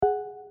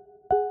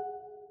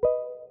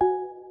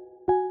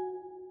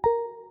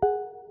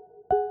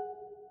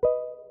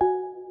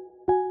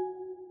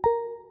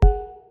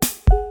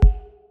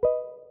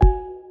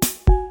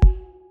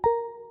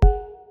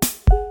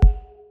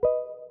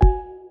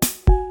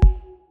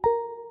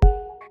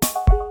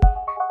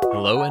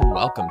Hello and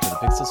welcome to the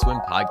Pixel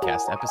Swim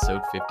Podcast,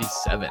 episode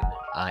 57.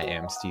 I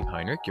am Steve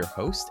Heinrich, your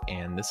host,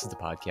 and this is the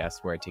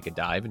podcast where I take a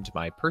dive into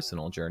my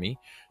personal journey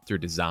through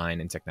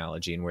design and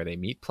technology and where they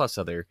meet, plus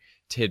other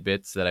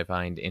tidbits that I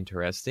find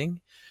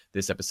interesting.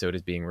 This episode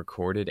is being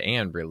recorded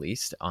and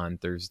released on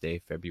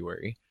Thursday,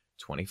 February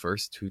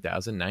 21st,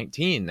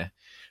 2019.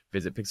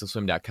 Visit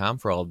pixelswim.com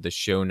for all of the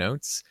show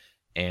notes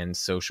and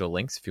social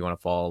links if you want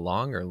to follow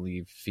along or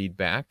leave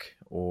feedback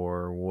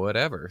or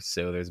whatever.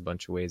 So there's a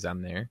bunch of ways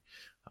on there.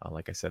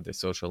 Like I said, there's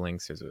social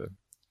links, there's a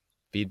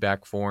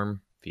feedback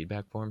form,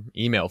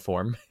 email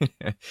form,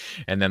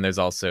 and then there's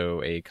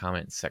also a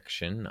comment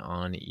section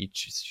on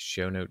each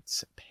show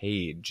notes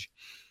page.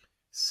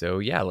 So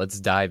yeah, let's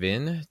dive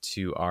in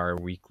to our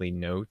weekly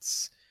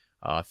notes,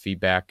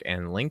 feedback,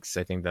 and links.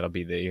 I think that'll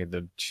be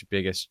the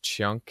biggest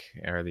chunk,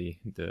 or the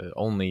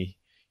only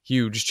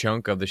huge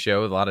chunk of the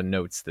show. A lot of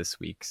notes this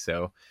week.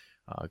 So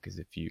because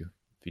if you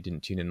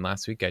didn't tune in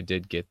last week, I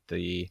did get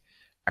the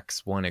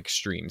X1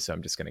 Extreme, so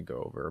I'm just going to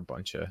go over a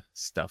bunch of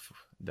stuff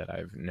that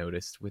I've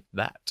noticed with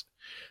that.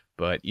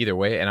 But either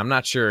way, and I'm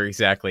not sure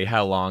exactly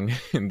how long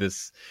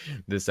this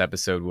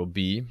episode will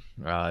be,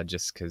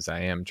 just because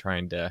I am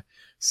trying to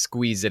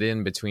squeeze it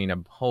in between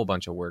a whole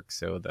bunch of work.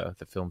 So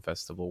the film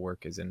festival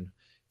work is in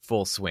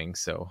full swing.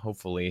 So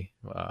hopefully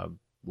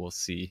we'll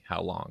see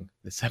how long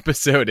this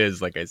episode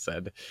is. Like I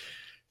said,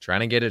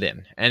 trying to get it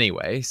in.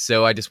 Anyway,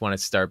 so I just want to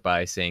start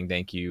by saying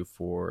thank you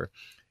for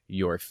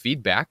your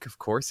feedback. Of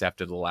course,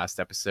 after the last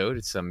episode,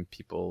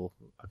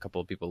 a couple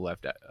of people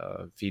left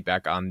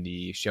feedback on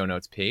the show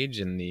notes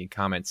page in the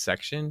comments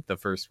section. The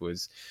first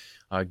was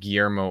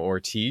Guillermo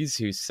Ortiz,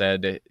 who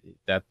said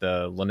that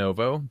the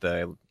Lenovo,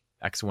 the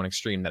X1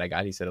 Extreme that I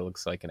got, he said it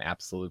looks like an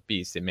absolute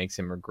beast. It makes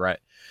him regret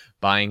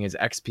buying his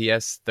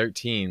XPS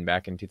 13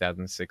 back in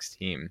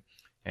 2016.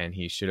 And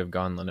he should have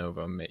gone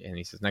Lenovo. And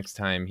he says next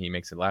time he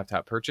makes a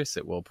laptop purchase,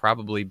 it will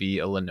probably be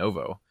a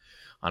Lenovo.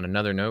 On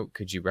another note,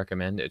 could you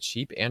recommend a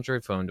cheap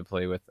Android phone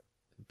to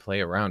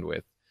play around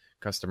with,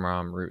 custom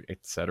ROM, root,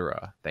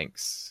 etc.?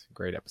 Thanks.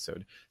 Great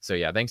episode. So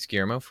yeah, thanks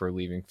Guillermo for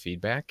leaving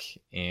feedback.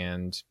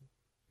 And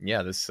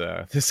yeah, this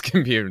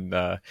computer,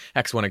 the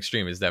X1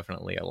 Extreme, is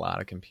definitely a lot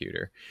of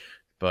computer.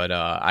 But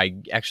I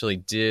actually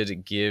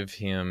did give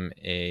him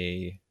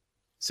a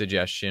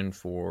suggestion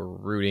for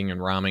rooting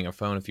and ROMing a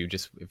phone.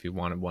 If you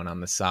wanted one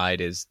on the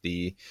side, is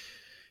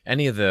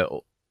any of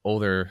the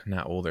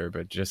not older,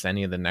 but just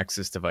any of the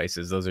Nexus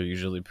devices. Those are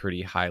usually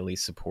pretty highly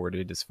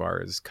supported as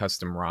far as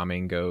custom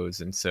ROMing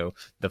goes. And so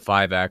the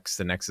 5X,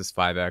 the Nexus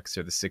 5X,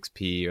 or the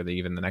 6P, or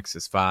even the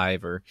Nexus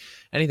 5, or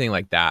anything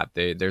like that,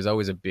 there's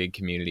always a big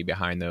community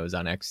behind those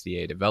on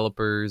XDA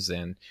developers.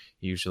 And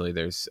usually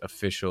there's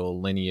official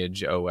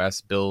Lineage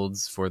OS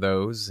builds for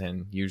those.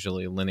 And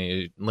usually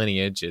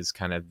Lineage is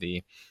kind of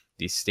the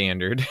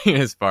standard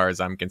as far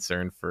as I'm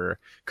concerned for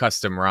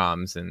custom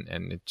ROMs,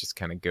 and it just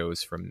kind of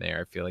goes from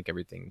there. I feel like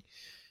everything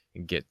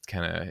gets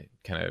kind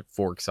of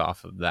forks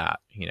off of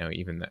that,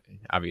 even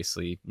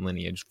obviously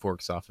Lineage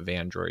forks off of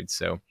Android.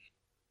 So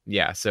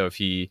yeah, so if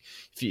you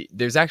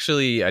there's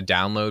actually a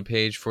download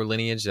page for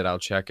Lineage that I'll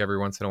check every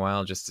once in a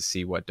while just to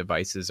see what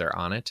devices are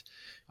on it,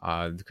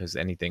 because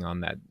anything on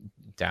that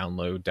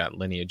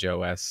download.lineage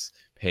OS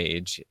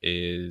page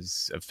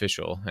is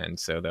official, and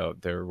so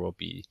there will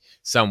be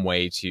some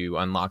way to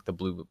unlock the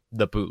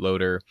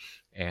bootloader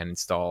and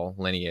install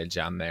Lineage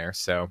on there.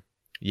 So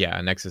yeah,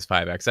 Nexus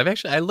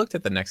 5X. I looked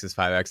at the Nexus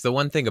 5X. The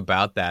one thing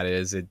about that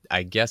is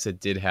I guess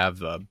it did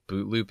have a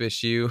boot loop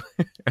issue.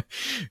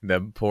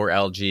 The poor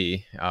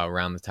LG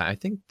around the time. I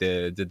think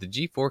did the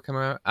G4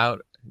 come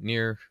out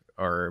near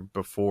or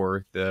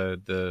before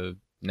the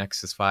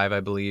Nexus 5, I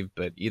believe,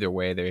 but either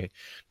way, they're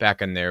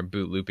back in their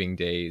boot looping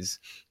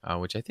days,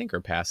 which I think are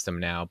past them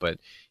now. But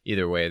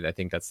either way, I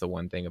think that's the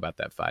one thing about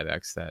that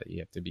 5X that you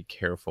have to be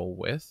careful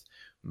with.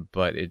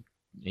 But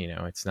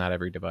it's not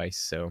every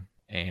device,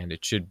 and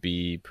it should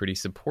be pretty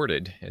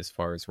supported as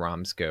far as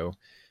ROMs go.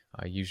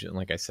 Usually,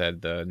 like I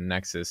said, the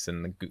Nexus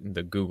and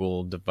the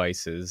Google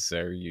devices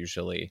are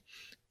usually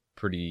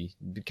pretty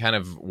kind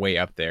of way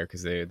up there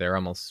because they're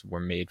almost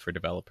were made for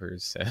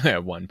developers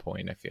at one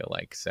point, I feel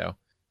like. So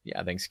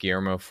yeah, thanks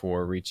Guillermo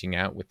for reaching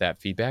out with that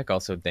feedback.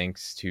 Also,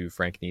 thanks to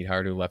Frank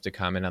Neidhart, who left a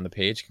comment on the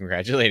page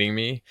congratulating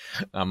me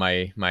on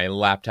my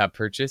laptop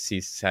purchase.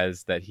 He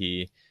says that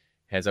he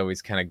has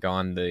always kind of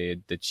gone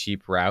the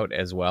cheap route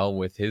as well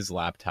with his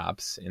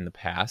laptops in the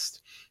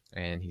past.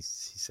 And he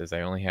says,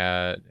 I only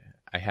had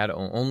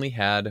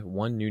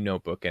one new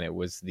notebook, and it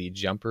was the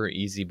Jumper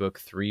EasyBook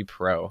 3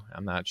 Pro.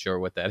 I'm not sure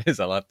what that is.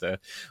 I'll have to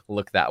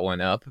look that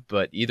one up.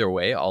 But either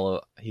way,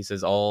 he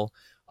says all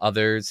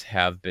others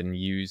have been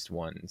used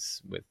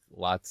ones with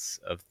lots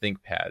of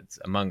ThinkPads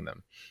among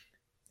them.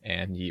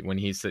 And when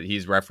he said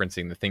he's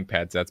referencing the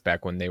ThinkPads, that's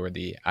back when they were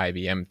the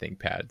IBM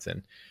ThinkPads.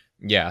 And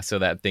yeah, so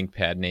that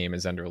ThinkPad name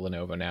is under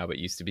Lenovo now, but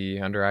used to be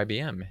under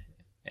IBM.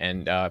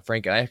 And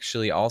Frank, I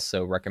actually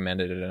also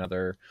recommended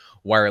another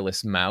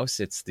wireless mouse.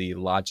 It's the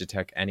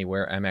Logitech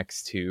Anywhere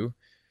MX2,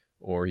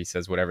 or he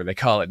says whatever they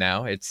call it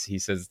now. He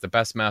says it's the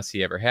best mouse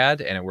he ever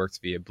had, and it works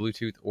via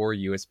Bluetooth or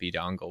USB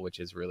dongle, which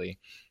is really,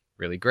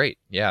 really great.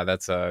 Yeah,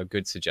 that's a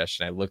good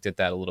suggestion. I looked at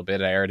that a little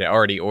bit. I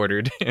already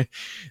ordered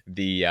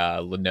the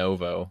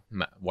Lenovo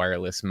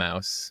wireless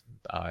mouse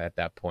at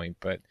that point,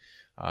 but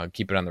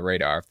keep it on the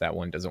radar if that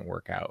one doesn't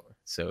work out.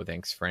 So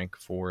thanks, Frank,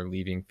 for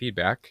leaving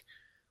feedback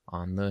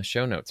on the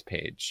show notes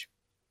page.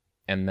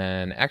 And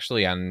then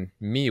actually on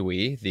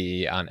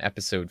MeWe, on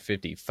episode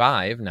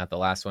 55, not the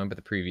last one, but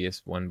the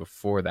previous one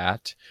before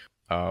that,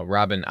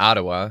 Robin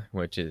Ottawa,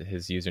 which is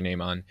his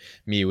username on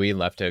MeWe,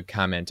 left a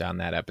comment on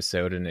that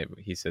episode. And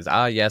he says,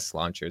 yes,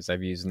 launchers.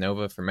 I've used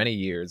Nova for many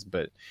years,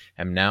 but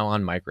am now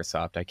on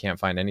Microsoft. I can't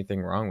find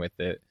anything wrong with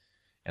it.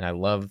 And I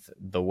love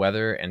the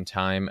weather and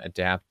time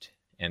adapted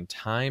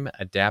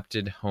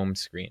home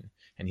screen.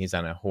 And he's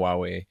on a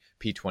Huawei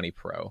P20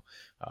 Pro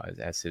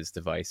as his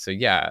device. So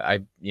yeah,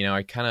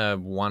 I kind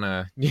of want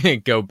to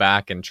go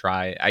back and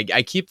try.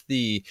 I keep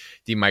the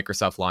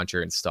Microsoft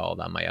launcher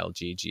installed on my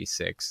LG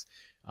G6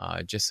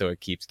 just so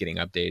it keeps getting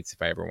updates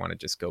if I ever want to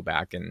just go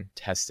back and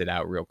test it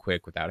out real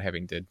quick without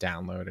having to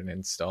download and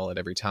install it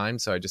every time.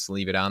 So I just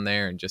leave it on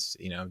there and just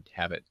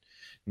have it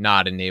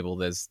not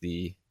enabled as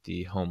the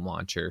home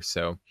launcher.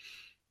 So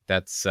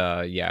that's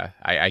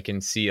I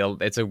can see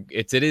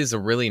it is a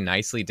really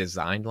nicely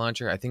designed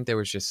launcher. I think there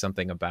was just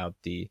something about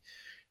the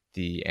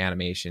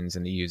animations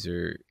and the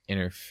user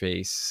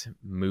interface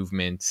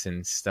movements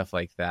and stuff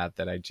like that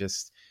I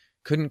just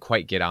couldn't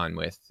quite get on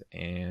with.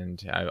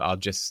 And I'll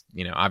just,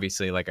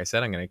 obviously, like I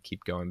said, I'm going to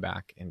keep going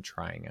back and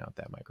trying out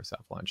that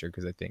Microsoft launcher,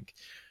 because I think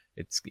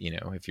it's,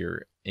 if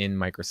you're in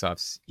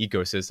Microsoft's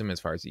ecosystem as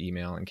far as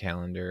email and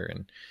calendar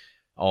and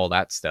all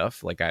that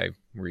stuff, like I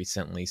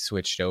recently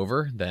switched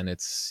over, then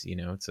it's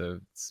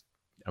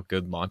a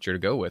good launcher to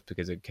go with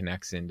because it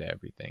connects into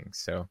everything.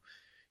 So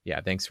yeah,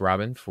 thanks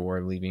Robin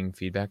for leaving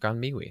feedback on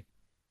MeWe.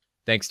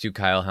 Thanks to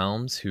Kyle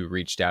Helms, who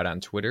reached out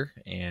on Twitter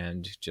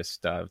and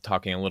just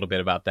talking a little bit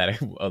about that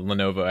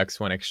Lenovo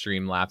X1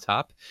 Extreme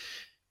laptop.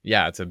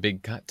 Yeah, it's a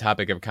big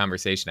topic of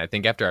conversation. I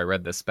think after I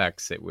read the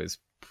specs, it was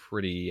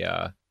pretty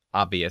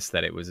obvious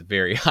that it was a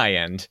very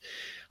high-end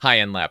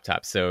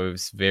laptop. So it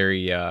was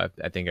very, I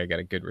think I got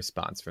a good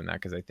response from that,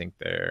 because I think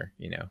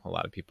a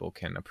lot of people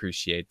can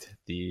appreciate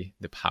the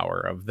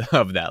power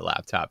of that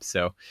laptop.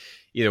 So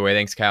either way,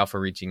 thanks Kyle for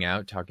reaching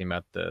out, talking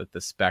about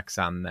the specs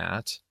on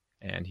that.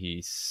 And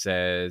he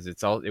says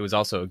it was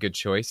also a good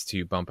choice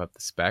to bump up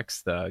the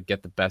specs,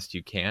 get the best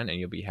you can, and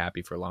you'll be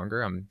happy for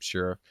longer. I'm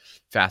sure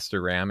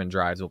faster RAM and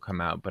drives will come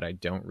out, but I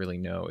don't really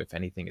know if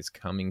anything is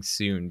coming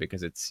soon,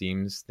 because it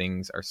seems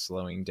things are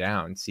slowing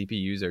down.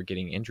 CPUs are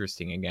getting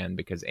interesting again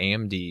because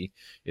AMD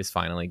is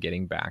finally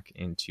getting back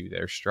into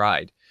their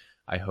stride.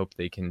 I hope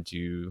they can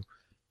do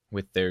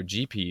with their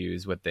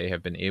GPUs what they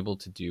have been able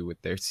to do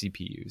with their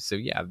CPUs. So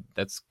yeah,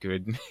 that's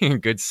good,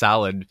 good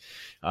solid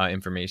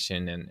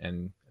information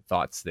and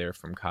thoughts there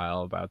from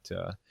Kyle about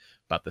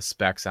the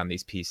specs on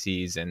these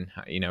PCs. And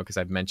because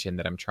I've mentioned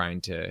that I'm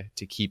trying to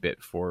keep it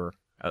for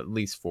at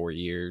least 4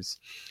 years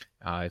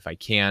if I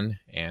can,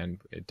 and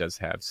it does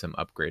have some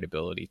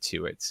upgradability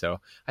to it.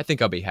 So I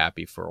think I'll be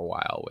happy for a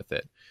while with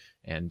it.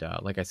 And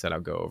like I said,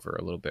 I'll go over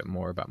a little bit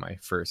more about my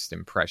first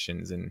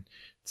impressions and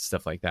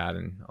stuff like that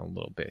in a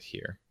little bit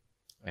here.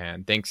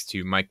 And thanks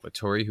to Mike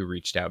Lattori, who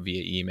reached out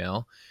via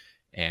email.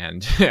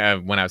 And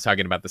when I was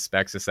talking about the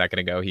specs a second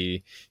ago,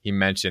 he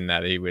mentioned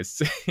that he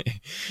was,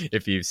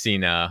 if you've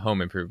seen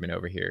Home Improvement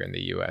over here in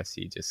the US,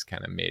 he just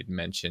kind of made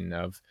mention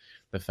of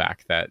the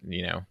fact that,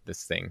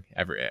 this thing,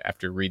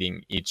 after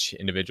reading each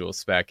individual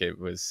spec, it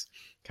was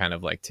kind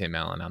of like Tim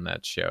Allen on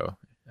that show.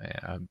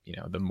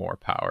 The more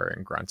power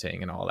and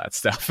grunting and all that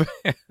stuff.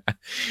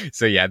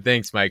 So yeah,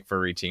 thanks Mike for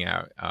reaching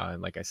out,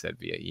 like I said,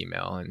 via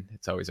email, and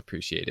it's always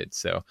appreciated.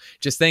 So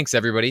just thanks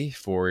everybody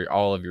for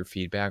all of your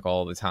feedback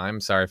all the time.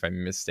 Sorry if I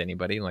missed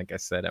anybody. Like I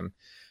said, I'm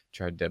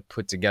tried to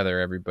put together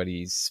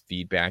everybody's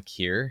feedback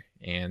here,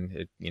 and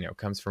it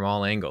comes from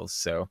all angles,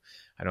 so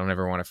I don't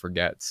ever want to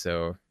forget.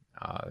 So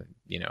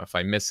if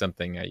I miss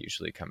something, I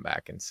usually come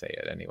back and say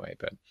it anyway.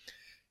 But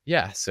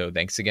yeah, so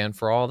thanks again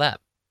for all that.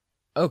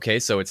 Okay,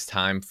 so it's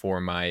time for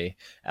my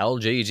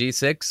LG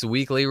G6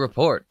 weekly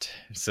report.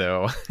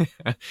 So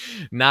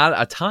not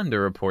a ton to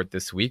report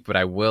this week, but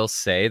I will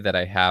say that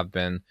I have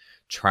been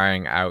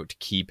trying out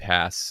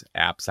KeyPass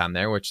apps on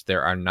there, which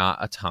there are not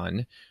a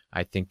ton.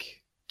 I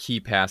think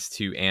KeyPass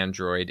to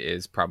Android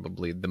is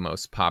probably the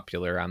most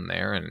popular on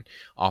there and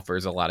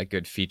offers a lot of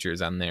good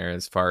features on there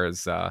as far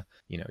as,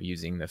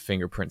 using the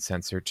fingerprint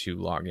sensor to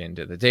log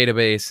into the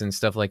database and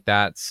stuff like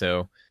that.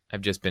 So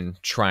I've just been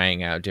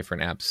trying out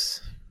different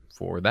apps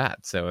for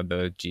that. So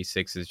the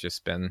G6 has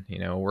just been, a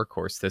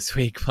workhorse this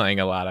week, playing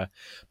a lot of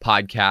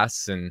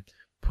podcasts and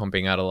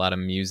pumping out a lot of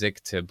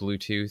music to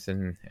Bluetooth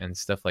and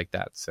stuff like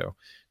that. So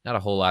not a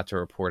whole lot to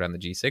report on the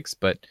G6,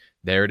 but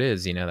there it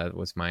is. That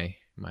was my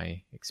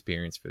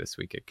experience for this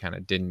week. It kind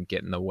of didn't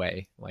get in the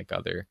way like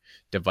other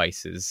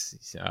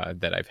devices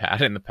that I've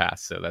had in the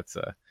past. So it's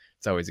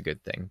always a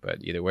good thing. But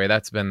either way,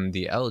 that's been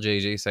the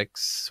LG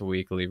G6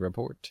 weekly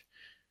report.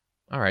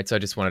 All right, so I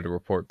just wanted to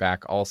report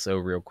back also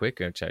real quick,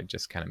 which I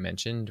just kind of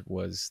mentioned,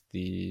 was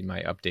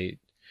my update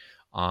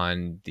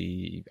on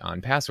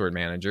password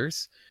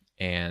managers.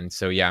 And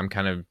so yeah, I'm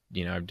kind of,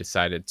 I've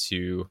decided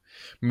to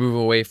move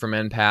away from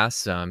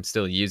NPass. I'm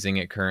still using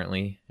it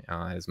currently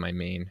as my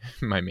main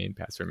my main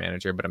password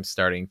manager, but I'm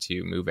starting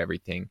to move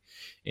everything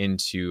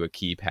into a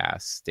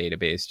KeePass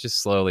database,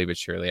 just slowly but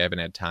surely. I haven't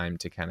had time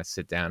to kind of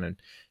sit down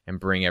and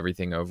bring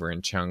everything over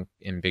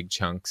in big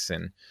chunks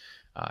and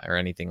or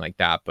anything like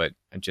that, but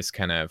I'm just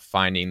kind of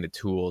finding the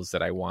tools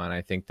that I want.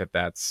 I think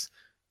that's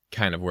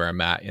kind of where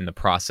I'm at in the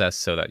process.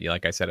 So that,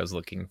 like I said, I was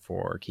looking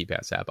for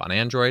KeePass app on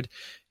Android,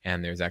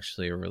 and there's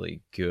actually a really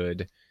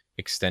good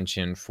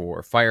extension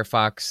for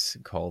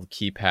Firefox called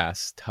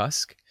KeePass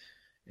Tusk,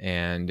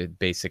 and it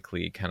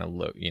basically kind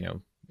of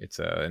it's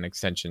an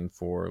extension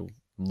for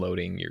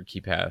loading your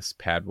KeePass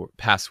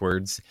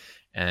passwords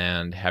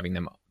and having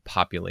them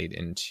populate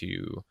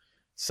into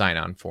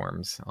sign-on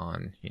forms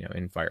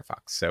in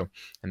Firefox. So,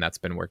 and that's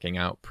been working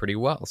out pretty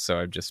well. So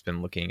I've just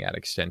been looking at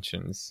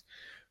extensions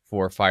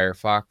for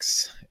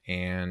Firefox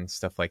and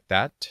stuff like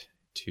that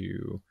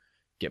to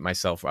get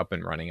myself up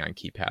and running on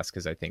KeePass,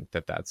 because I think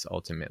that's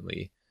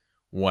ultimately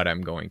what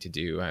I'm going to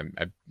do.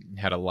 I've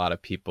had a lot of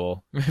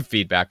people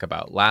feedback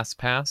about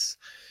LastPass,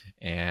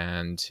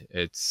 and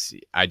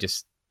I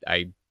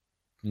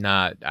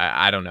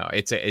don't know.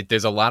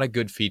 There's a lot of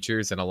good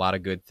features and a lot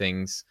of good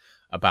things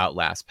about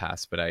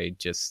LastPass, but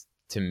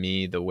to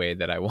me, the way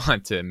that I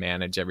want to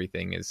manage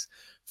everything is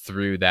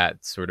through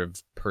that sort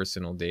of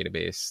personal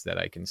database that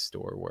I can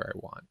store where I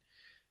want.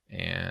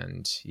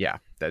 And yeah,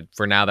 that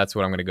for now, that's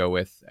what I'm going to go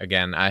with.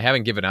 Again, I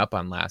haven't given up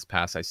on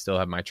LastPass. I still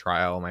have my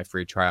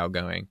free trial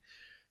going.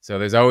 So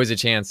there's always a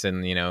chance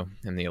in the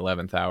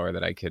 11th hour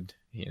that I could,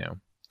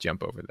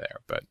 jump over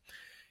there. But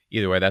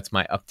either way, that's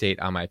my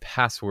update on my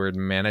password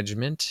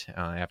management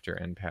after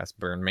NPass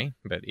burned me.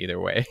 But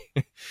either way,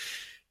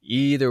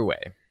 either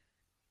way.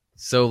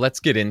 So let's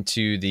get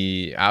into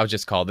I'll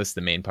just call this the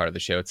main part of the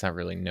show. It's not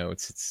really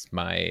notes. It's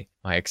my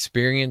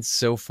experience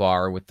so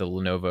far with the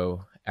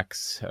Lenovo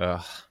X. I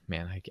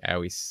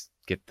always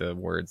get the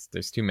words.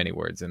 There's too many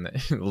words in the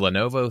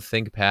Lenovo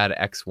ThinkPad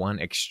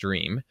X1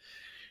 Extreme.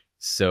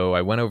 So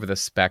I went over the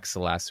specs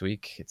last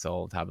week. It's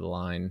all top of the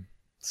line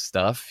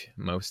stuff,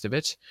 most of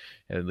it,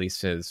 at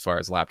least as far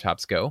as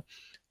laptops go.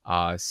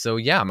 So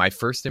yeah, my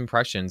first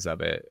impressions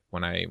of it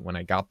when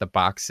I got the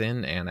box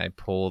in and I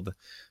pulled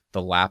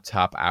the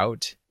laptop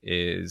out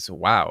is,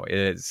 wow, it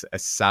is a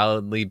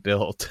solidly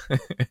built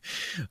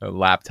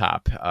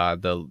laptop.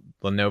 The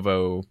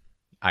Lenovo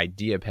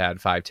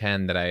IdeaPad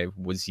 510 that I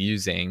was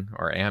using,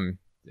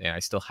 and I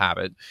still have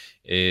it,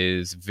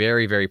 is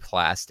very, very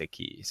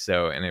plasticky.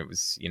 So, and it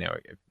was,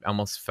 it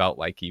almost felt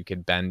like you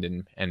could bend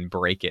and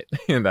break it.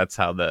 And that's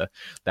how that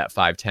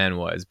 510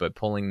 was. But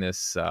pulling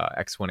this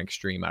X1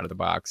 Extreme out of the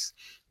box,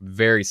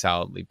 very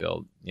solidly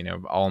built,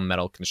 all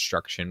metal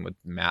construction with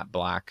matte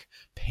black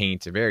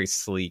paint, a very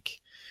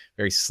sleek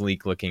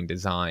looking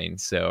design.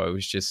 So it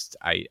was just,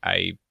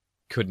 I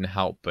couldn't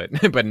help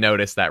but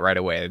notice that right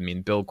away. I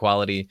mean, build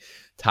quality,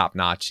 top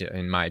notch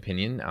in my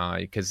opinion,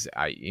 because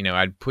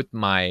I'd put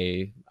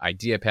my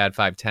IdeaPad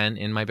 510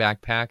 in my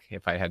backpack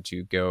if I had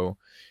to go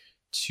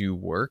to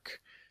work,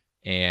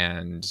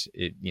 and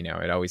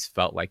it always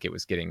felt like it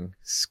was getting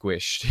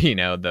squished.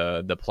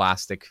 The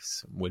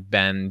plastics would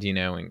bend,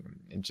 and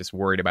just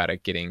worried about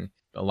it getting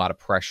a lot of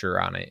pressure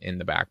on it in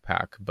the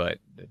backpack. But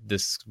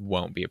this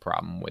won't be a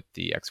problem with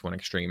the X1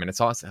 Extreme. And it's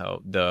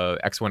also, the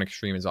X1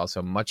 Extreme is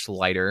also much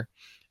lighter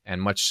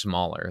and much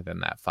smaller than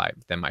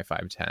my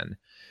 510.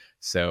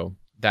 So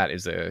that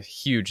is a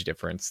huge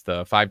difference.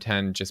 The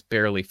 510 just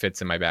barely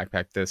fits in my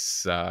backpack.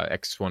 This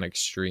X1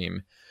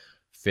 Extreme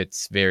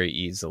fits very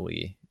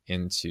easily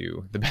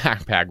into the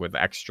backpack with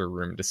extra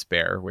room to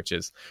spare, which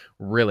is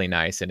really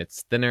nice. And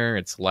it's thinner,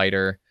 it's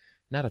lighter,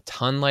 not a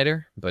ton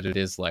lighter, but it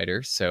is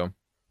lighter. So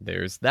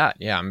there's that.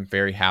 Yeah, I'm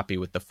very happy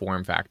with the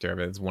form factor of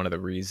it. It's one of the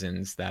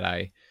reasons that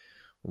I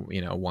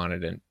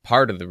wanted, and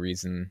part of the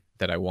reason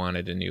that I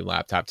wanted a new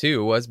laptop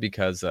too was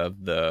because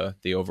of the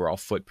overall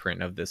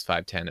footprint of this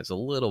 510 is a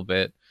little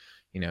bit,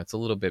 it's a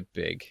little bit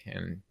big,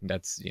 and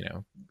that's,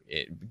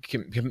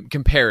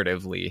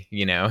 comparatively,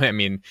 I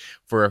mean,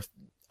 for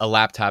a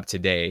laptop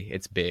today,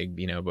 it's big,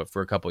 but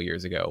for a couple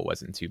years ago, it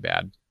wasn't too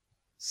bad.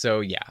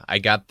 So yeah, I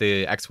got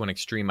the X1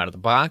 Extreme out of the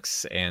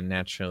box, and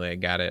naturally I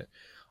got it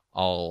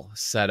all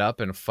set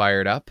up and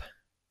fired up.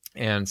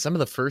 And some of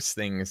the first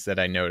things that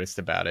I noticed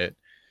about it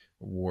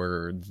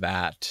were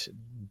that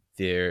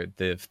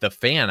the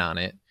fan on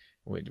it,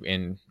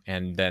 and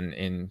then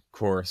in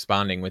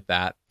corresponding with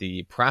that,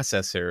 the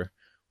processor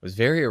was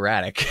very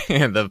erratic.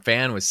 And the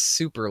fan was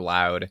super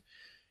loud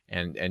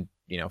and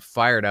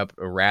fired up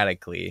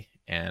erratically.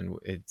 And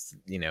it's,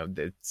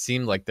 it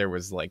seemed like there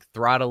was like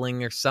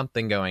throttling or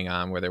something going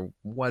on where there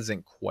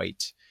wasn't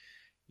quite,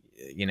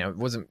 it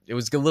was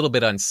a little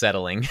bit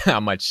unsettling how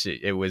much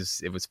it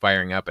was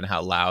firing up and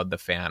how loud the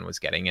fan was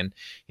getting. And,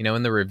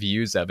 in the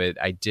reviews of it,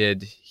 I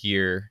did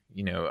hear,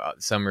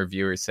 some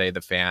reviewers say the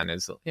fan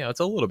is, it's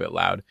a little bit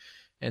loud.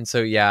 And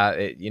so, yeah,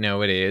 it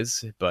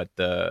is, but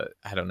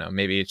I don't know,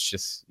 maybe it's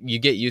just you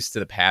get used to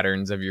the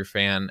patterns of your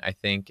fan, I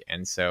think.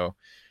 And so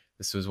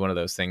this was one of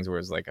those things where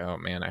it's like, oh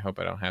man, I hope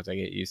I don't have to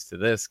get used to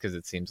this because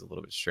it seems a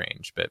little bit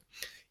strange. But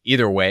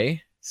either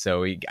way,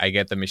 so I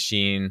get the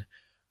machine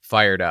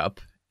fired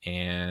up,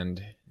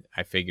 and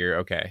I figure,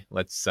 okay,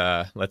 let's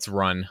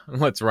run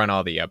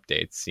all the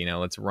updates.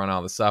 Let's run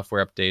all the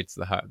software updates,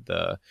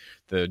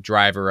 the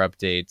driver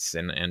updates,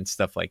 and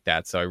stuff like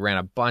that. So I ran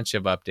a bunch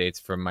of updates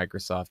from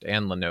Microsoft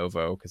and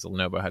Lenovo, because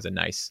Lenovo has a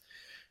nice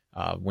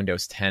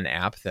Windows 10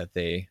 app that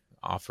they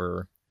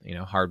offer,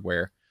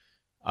 hardware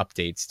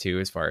updates to,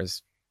 as far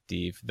as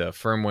the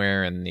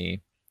firmware and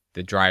the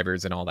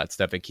drivers and all that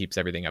stuff. It keeps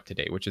everything up to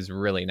date, which is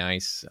really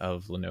nice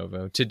of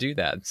Lenovo to do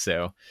that.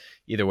 So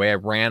either way, I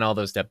ran all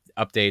those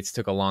updates.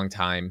 Took a long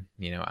time,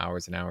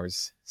 hours and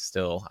hours.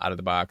 Still out of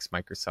the box,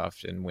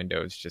 Microsoft and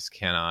Windows just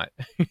cannot.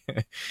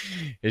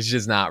 It's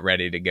just not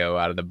ready to go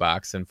out of the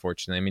box,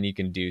 unfortunately. I mean, you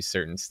can do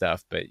certain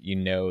stuff, but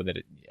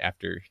that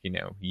after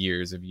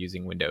years of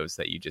using Windows,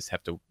 that you just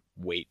have to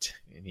wait,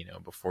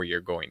 before you're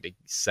going to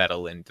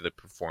settle into the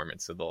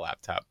performance of the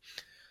laptop.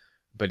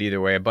 But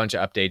either way, a bunch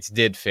of updates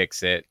did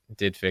fix that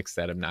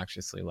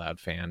obnoxiously loud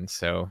fan.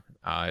 So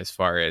as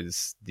far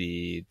as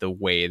the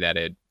way that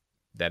it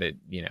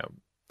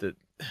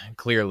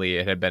clearly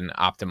it had been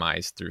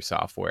optimized through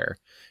software,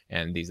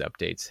 and these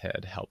updates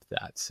had helped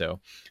that. So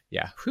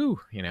yeah,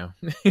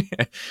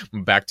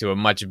 back to a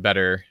much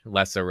better,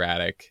 less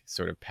erratic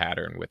sort of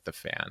pattern with the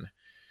fan,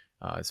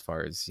 as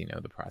far as the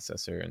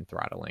processor and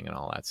throttling and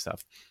all that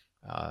stuff.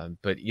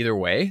 But either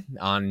way,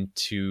 on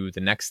to the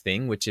next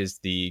thing, which is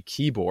the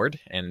keyboard.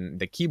 And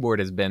the keyboard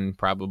has been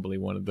probably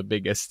one of the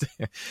biggest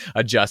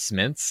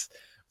adjustments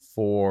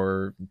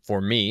for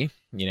me.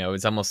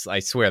 It's almost, I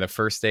swear, the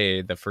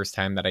first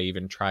time that I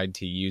even tried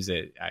to use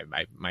it,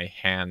 my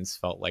hands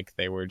felt like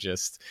they were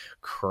just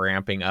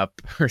cramping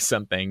up or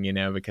something,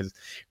 because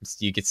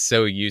you get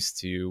so used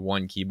to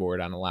one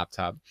keyboard on a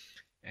laptop,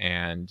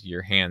 and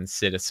your hands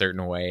sit a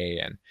certain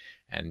way,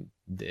 and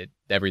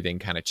everything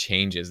kind of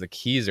changes. The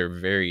keys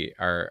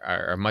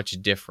are much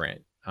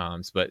different.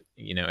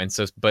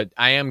 But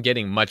I am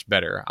getting much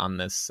better on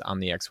the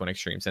X1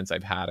 Extreme since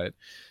I've had it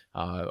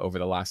over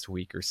the last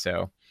week or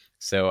so.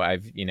 So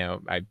I've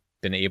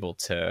been able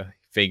to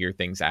figure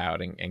things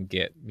out and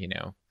get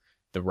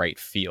the right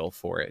feel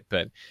for it.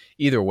 But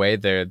either way,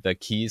 the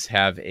keys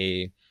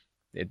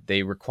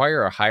they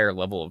require a higher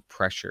level of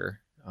pressure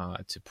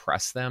to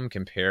press them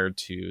compared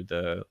to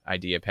the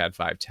IdeaPad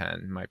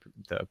 510,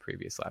 the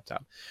previous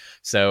laptop.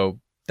 So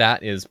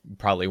that is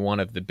probably one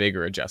of the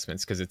bigger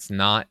adjustments, because it's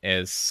not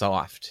as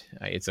soft.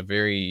 It's a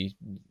very,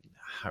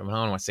 I don't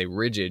want to say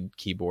rigid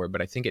keyboard,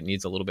 but I think it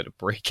needs a little bit of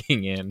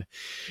breaking in.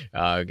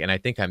 And I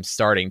think I'm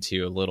starting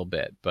to a little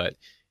bit, but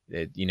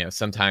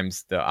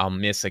sometimes I'll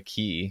miss a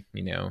key,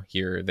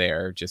 here or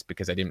there, just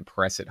because I didn't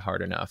press it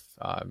hard enough.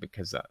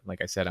 Because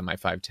like I said, on my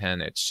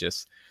 510, it's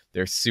just,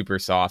 they're super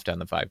soft on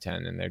the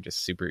 510, and they're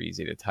just super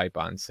easy to type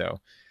on. So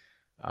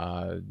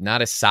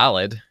not as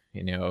solid,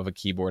 of a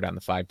keyboard on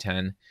the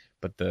 510,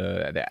 but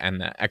the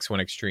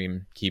X1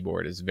 Extreme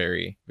keyboard is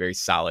very, very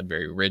solid,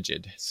 very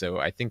rigid. So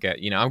I think,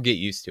 I'll get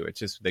used to it.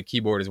 Just the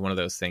keyboard is one of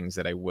those things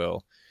that I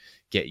will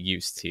get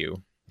used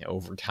to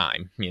over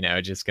time.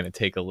 Just going to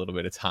take a little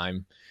bit of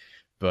time.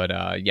 But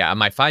on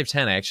my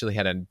 510, I actually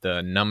had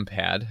the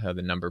numpad,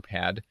 the number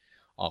pad,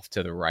 off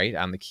to the right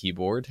on the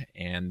keyboard,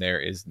 and there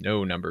is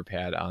no number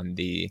pad on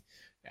the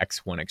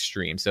X1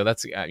 Extreme. So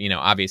that's,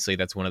 obviously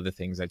that's one of the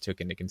things I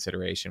took into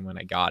consideration when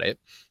I got it,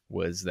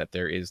 was that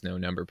there is no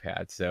number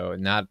pad. So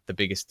not the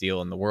biggest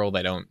deal in the world.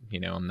 I don't,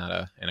 I'm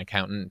not an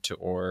accountant,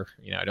 or,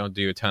 I don't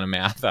do a ton of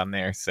math on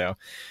there. So,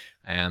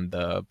 and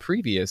the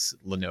previous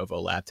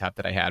Lenovo laptop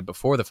that I had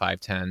before the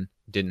 510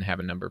 didn't have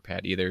a number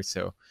pad either.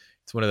 So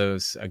it's one of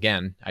those,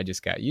 again, I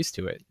just got used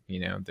to it.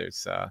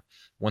 There's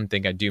one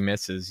thing I do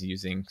miss is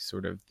using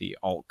sort of the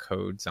alt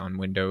codes on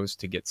Windows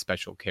to get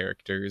special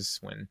characters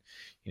when,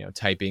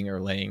 typing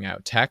or laying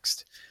out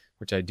text,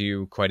 which I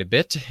do quite a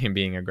bit in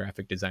being a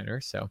graphic designer.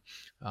 So,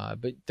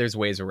 but there's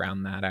ways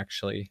around that,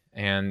 actually.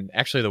 And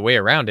actually the way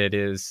around it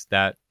is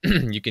that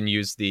you can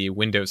use the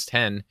Windows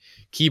 10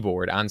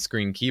 keyboard,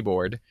 on-screen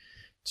keyboard,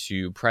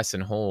 to press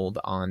and hold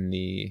on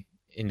the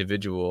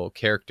individual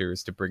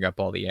characters to bring up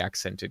all the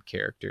accented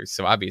characters.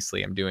 So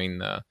obviously I'm doing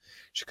the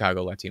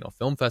Chicago Latino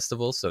Film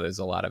Festival, so there's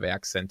a lot of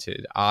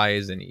accented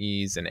I's and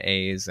E's and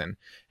A's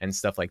and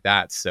stuff like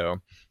that. So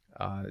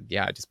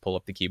I just pull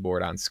up the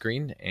keyboard on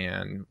screen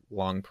and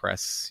long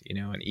press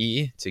an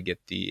E to get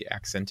the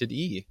accented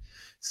E.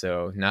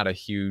 So not a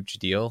huge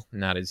deal,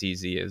 not as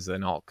easy as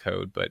an alt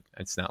code, but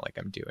it's not like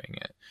I'm doing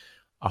it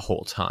a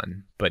whole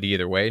ton. But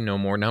either way, no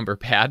more number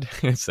pad.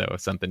 So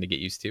something to get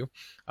used to.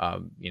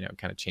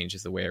 Kind of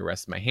changes the way I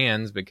rest my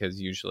hands, because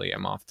usually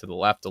I'm off to the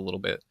left a little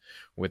bit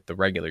with the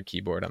regular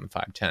keyboard on the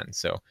 510.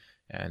 So,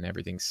 and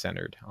everything's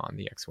centered on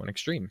the X1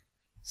 Extreme.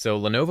 So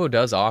Lenovo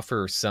does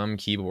offer some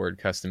keyboard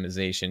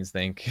customizations,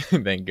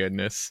 thank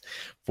goodness,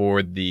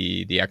 for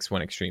the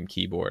X1 Extreme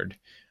keyboard.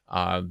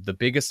 The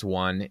biggest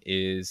one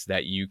is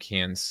that you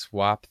can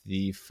swap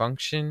the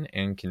function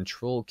and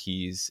control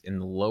keys in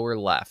the lower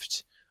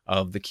left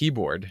of the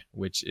keyboard,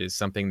 which is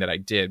something that I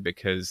did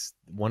because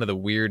one of the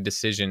weird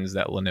decisions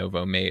that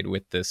Lenovo made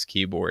with this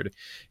keyboard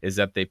is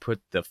that they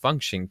put the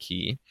function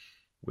key,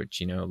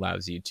 which,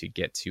 allows you to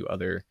get to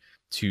other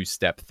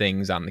two-step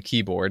things on the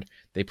keyboard.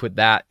 They put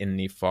that in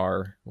the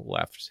far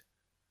left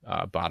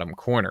bottom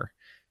corner,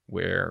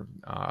 where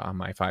on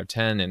my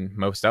 510 and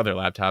most other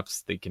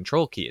laptops, the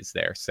control key is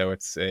there. So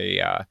it's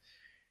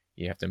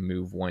you have to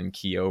move one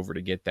key over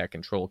to get that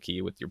control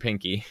key with your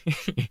pinky,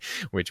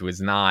 which was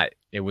not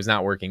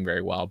working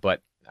very well.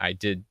 But I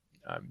did,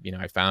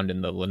 I found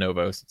in the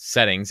Lenovo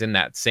settings, in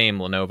that same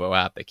Lenovo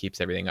app that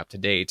keeps everything up to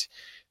date,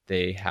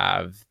 they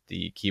have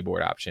the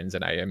keyboard options,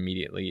 and I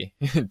immediately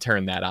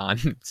turned that on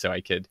so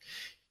I could,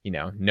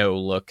 no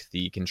look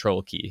the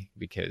control key,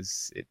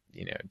 because it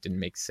didn't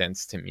make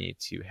sense to me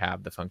to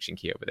have the function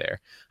key over there.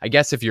 I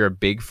guess if you're a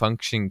big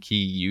function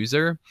key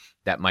user,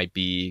 that might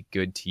be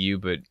good to you,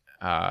 but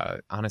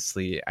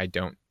honestly, I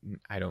don't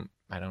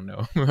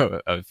know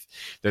if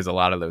there's a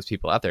lot of those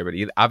people out there, but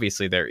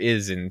obviously there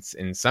is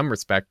in some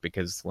respect,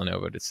 because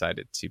Lenovo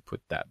decided to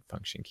put that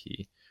function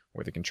key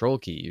where the control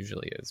key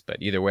usually is.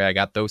 But either way, I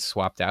got those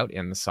swapped out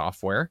in the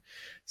software,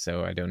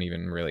 so I don't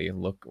even really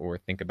look or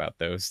think about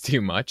those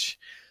too much.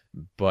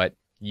 But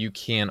you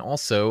can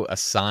also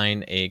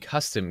assign a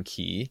custom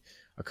key,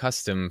 a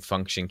custom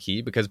function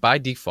key, because by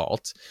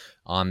default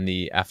on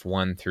the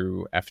F1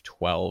 through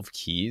F12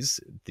 keys,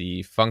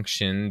 the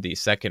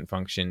second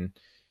function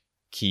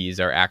keys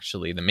are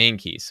actually the main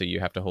keys. So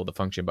you have to hold the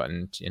function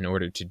button in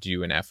order to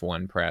do an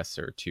F1 press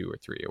or 2 or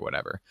 3 or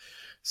whatever.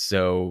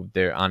 So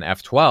there on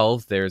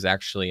F12, there's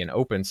actually an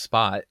open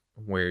spot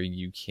where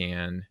you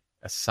can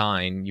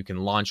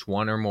launch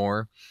one or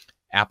more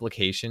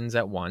applications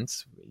at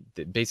once.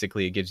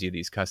 Basically, it gives you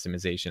these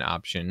customization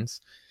options.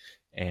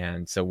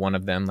 And so one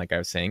of them, like I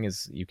was saying,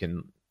 is you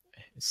can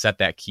set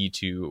that key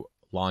to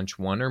launch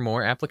one or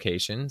more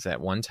applications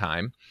at one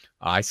time.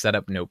 I set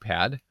up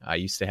Notepad. I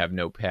used to have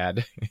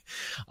Notepad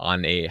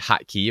on a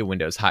hotkey, a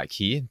Windows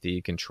hotkey,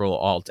 the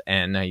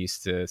Control-Alt-N. I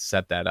used to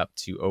set that up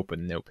to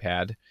open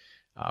Notepad,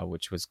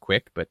 which was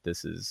quick, but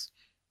this is,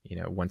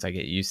 once I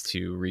get used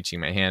to reaching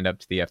my hand up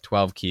to the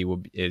F12 key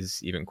is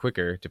even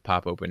quicker to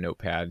pop open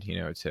Notepad,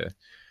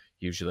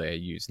 usually I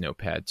use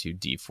Notepad to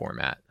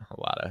deformat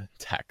a lot of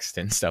text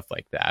and stuff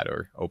like that,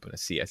 or open a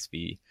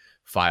CSV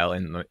file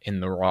in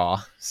the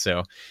RAW.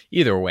 So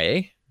either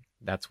way,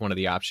 that's one of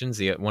the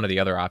options. One of the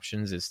other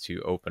options is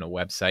to open a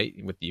website.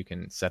 You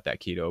can set that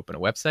key to open a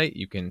website.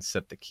 You can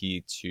set the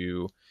key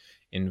to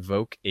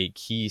invoke a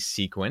key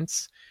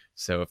sequence.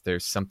 So if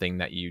there's something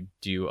that you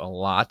do a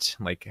lot,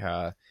 like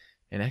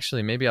and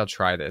actually, maybe I'll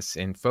try this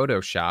in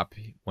Photoshop.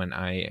 When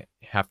I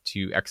have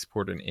to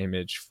export an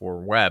image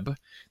for web,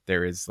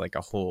 there is like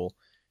a whole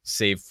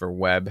save for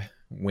web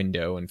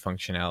window and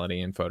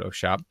functionality in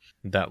Photoshop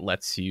that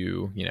lets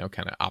you,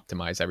 kind of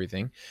optimize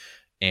everything.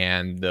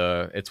 And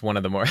it's one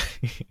of the more,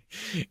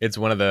 it's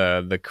one of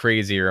the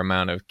crazier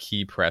amount of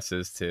key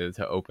presses to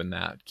open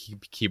that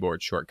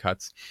keyboard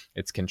shortcuts.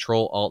 It's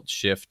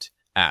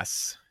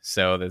Control-Alt-Shift-S.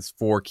 So there's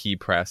 4 key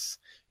press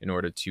in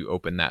order to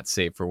open that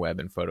save for web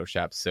in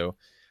Photoshop. So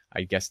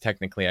I guess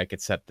technically I could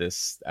set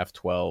this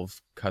F12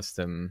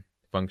 custom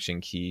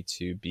function key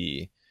to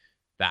be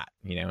that,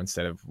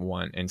 instead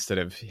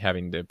of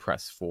having to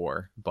press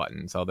 4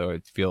 buttons, although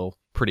it feel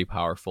pretty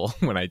powerful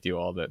when I do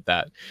all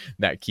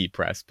that key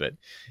press. But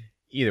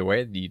either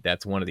way,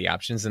 that's one of the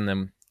options. And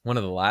then one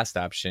of the last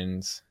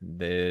options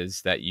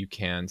is that you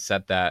can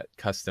set that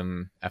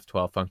custom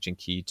F12 function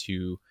key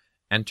to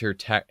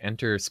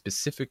enter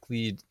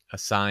specifically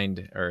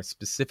assigned or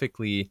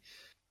specifically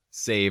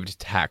saved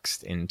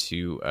text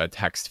into a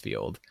text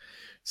field.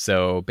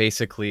 So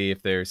basically,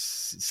 if there's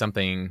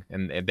something,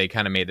 and they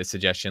kind of made the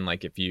suggestion,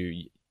 like if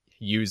you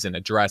use an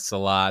address a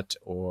lot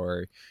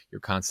or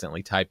you're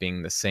constantly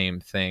typing the same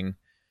thing,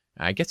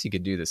 I guess you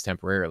could do this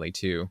temporarily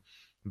too.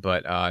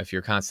 But if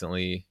you're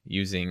constantly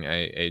using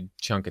a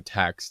chunk of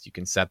text, you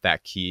can set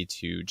that key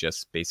to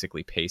just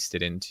basically paste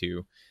it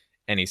into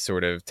any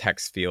sort of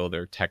text field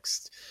or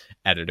text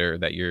editor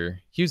that you're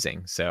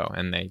using. So,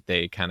 and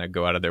they kind of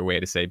go out of their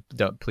way to say,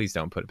 please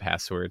don't put a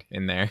password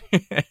in there.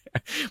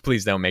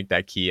 Please don't make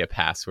that key a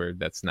password.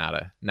 That's not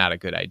a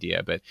good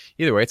idea. But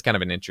either way, it's kind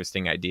of an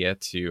interesting idea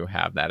to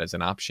have that as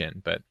an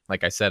option. But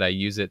like I said, I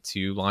use it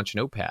to launch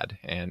Notepad,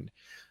 and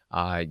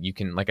you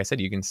can, like I said,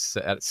 you can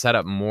set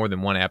up more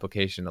than one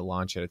application to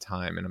launch at a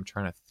time. And I'm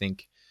trying to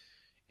think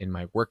in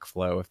my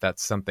workflow if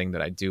that's something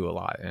that I do a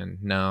lot.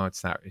 And no,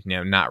 it's not,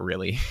 not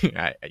really.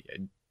 I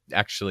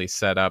actually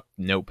set up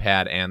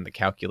Notepad and the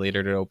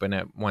calculator to open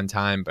at one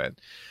time, but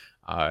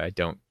I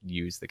don't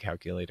use the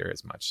calculator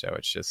as much. So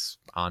it's just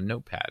on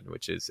Notepad,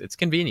 it's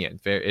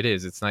convenient. It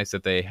is. It's nice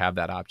that they have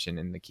that option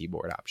in the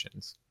keyboard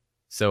options.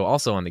 So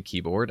also on the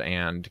keyboard,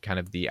 and kind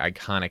of the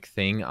iconic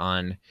thing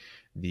on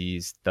the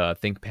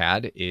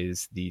ThinkPad,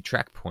 is the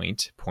track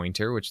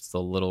pointer, which is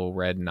the little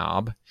red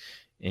knob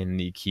in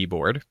the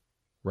keyboard.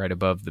 right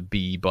above the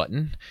B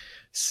button.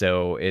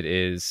 So it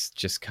is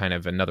just kind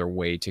of another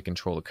way to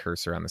control the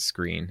cursor on the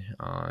screen.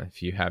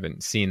 If you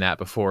haven't seen that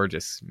before,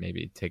 just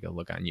maybe take a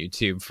look on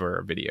YouTube for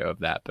a video of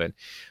that. But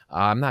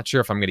I'm not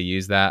sure if I'm going to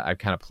use that. I've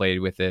kind of played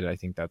with it. I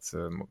think that's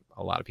a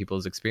lot of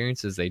people's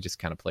experiences. They just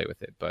kind of play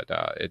with it. But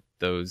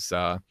those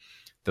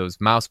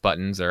mouse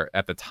buttons are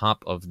at the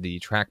top of the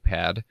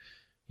trackpad,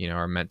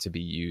 are meant to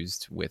be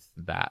used with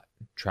that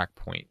track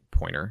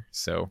pointer.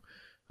 So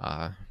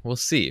we'll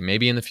see.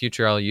 Maybe in the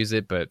future I'll use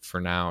it, but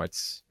for now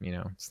it's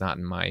not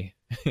in my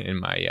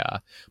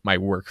my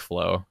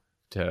workflow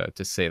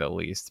to say the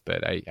least.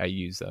 But I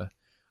use a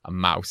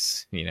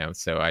mouse,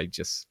 so I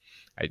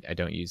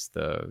don't use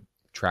the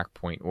track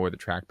point or the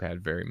trackpad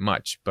very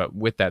much. But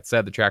with that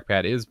said, the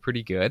trackpad is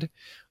pretty good.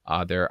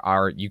 There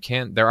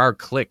are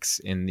clicks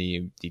in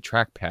the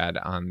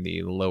trackpad on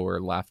the lower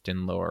left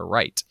and lower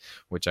right,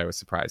 which I was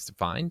surprised to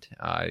find,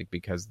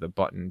 because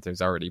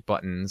there's already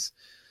buttons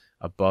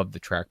above the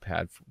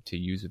trackpad to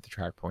use with the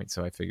track point.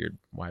 So I figured,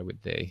 why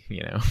would they,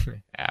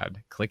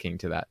 add clicking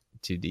to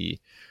the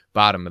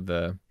bottom of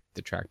the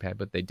trackpad?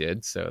 But they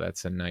did. So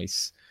that's a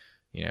nice,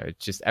 it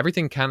just,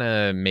 everything kind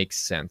of makes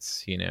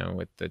sense,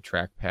 with the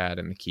trackpad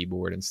and the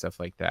keyboard and stuff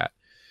like that.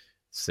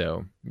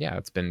 So yeah,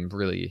 it's been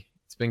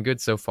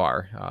good so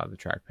far, the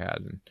trackpad,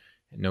 and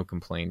no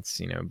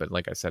complaints, but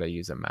like I said, I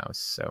use a mouse.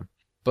 So,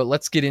 but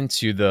let's get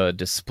into the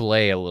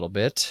display a little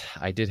bit.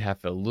 I did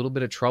have a little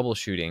bit of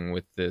troubleshooting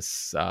with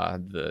this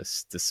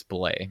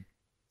display.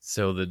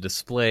 So the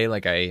display,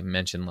 like I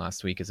mentioned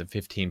last week, is a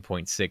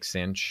 15.6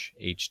 inch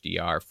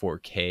HDR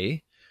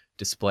 4K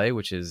display,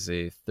 which is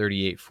a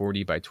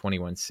 3840 by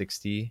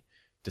 2160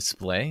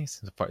 display.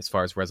 As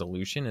far as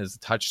resolution, is a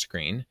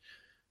touchscreen,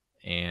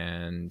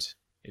 and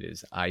it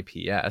is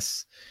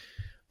IPS.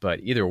 But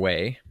either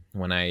way,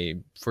 when I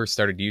first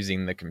started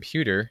using the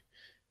computer,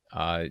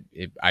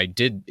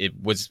 it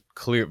was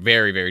clear,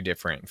 very, very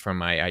different from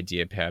my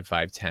IdeaPad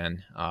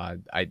 510.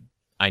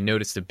 I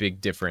noticed a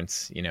big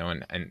difference,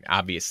 and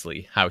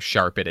obviously how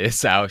sharp it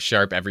is, how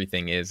sharp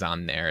everything is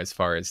on there as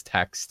far as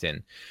text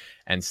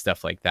and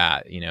stuff like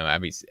that.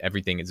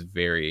 Everything is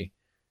very,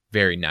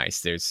 very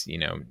nice. There's,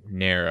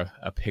 ne'er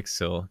a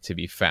pixel to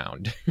be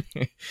found.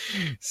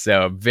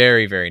 So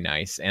very, very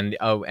nice. And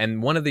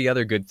one of the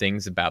other good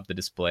things about the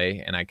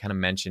display, and I kind of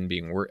mentioned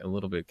being a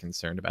little bit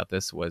concerned about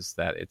this, was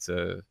that it's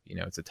a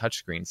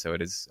touchscreen, so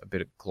it is a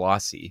bit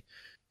glossy.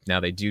 Now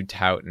they do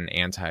tout an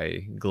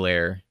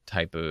anti-glare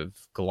type of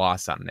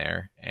gloss on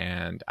there,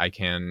 and I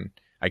can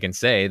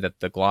say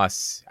that the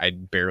gloss, I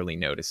barely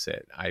notice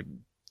it.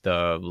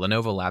 The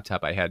Lenovo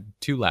laptop I had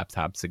 2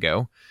 laptops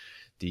ago,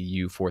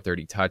 the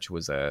U430 Touch,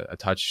 was a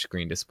touch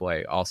screen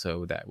display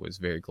also that was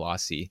very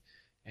glossy,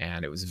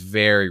 and it was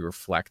very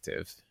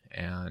reflective,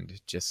 and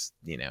just,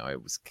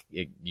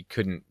 you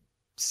couldn't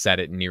set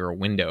it near a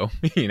window,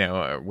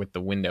 with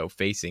the window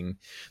facing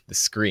the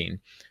screen,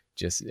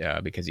 just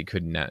because you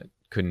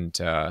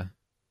couldn't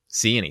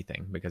see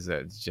anything, because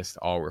it's just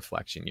all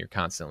reflection. You're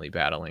constantly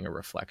battling a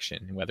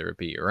reflection, whether it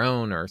be your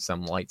own or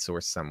some light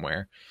source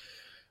somewhere.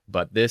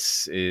 But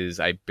this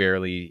is, I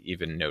barely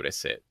even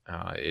notice it.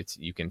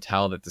 You can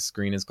tell that the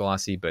screen is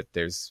glossy, but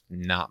there's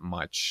not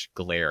much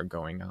glare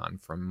going on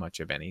from much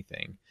of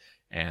anything.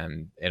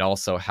 And it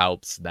also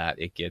helps that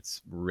it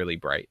gets really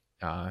bright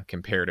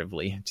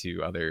comparatively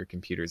to other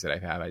computers that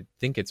I've had. I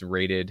think it's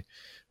rated,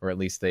 or at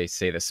least they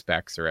say the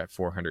specs are at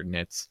 400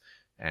 nits,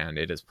 and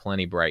it is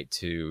plenty bright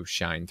to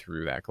shine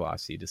through that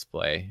glossy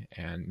display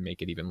and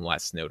make it even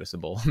less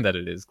noticeable that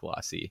it is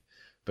glossy.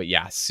 But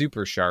yeah,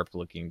 super sharp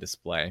looking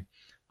display.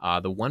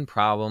 The one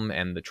problem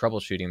and the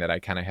troubleshooting that I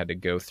kind of had to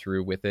go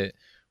through with it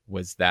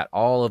was that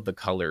all of the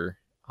color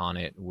on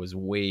it was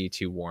way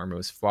too warm. It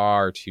was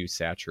far too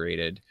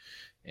saturated.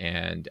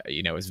 And,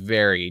 it was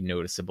very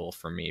noticeable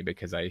for me,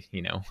 because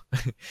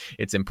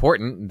it's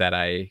important that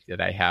I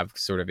have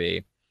sort of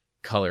a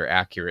color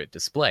accurate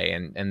display,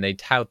 and they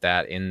tout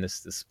that in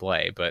this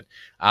display, but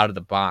out of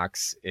the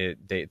box,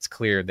 it's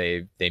clear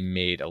they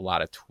made a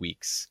lot of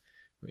tweaks,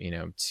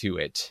 to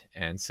it.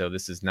 And so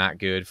this is not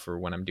good for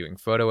when I'm doing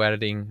photo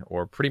editing,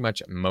 or pretty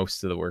much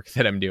most of the work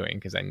that I'm doing,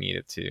 because I need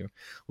it to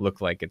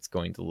look like it's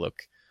going to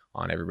look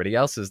on everybody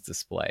else's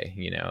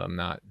display. I'm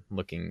not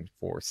looking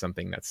for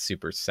something that's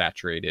super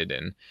saturated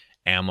and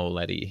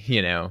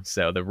AMOLED-y,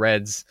 so the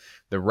red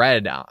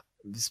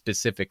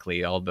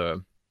specifically, all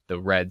the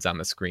reds on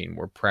the screen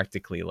were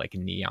practically like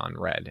neon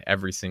red.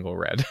 Every single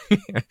red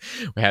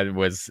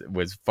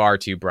was far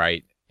too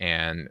bright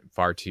and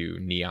far too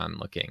neon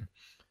looking.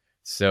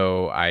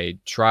 So I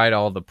tried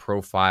all the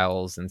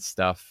profiles and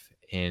stuff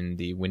in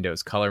the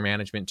Windows color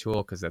management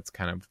tool, because that's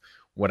kind of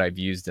what I've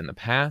used in the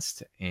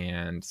past.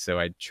 And so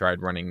I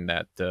tried running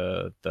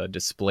the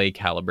display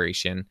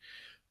calibration,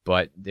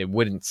 but it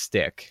wouldn't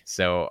stick.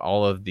 So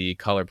all of the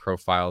color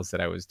profiles that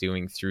I was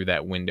doing through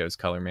that Windows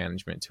color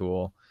management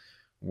tool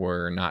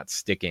were not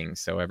sticking.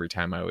 So every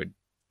time I would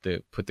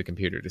put the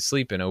computer to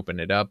sleep and open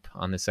it up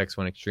on this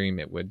X1 Extreme,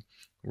 it would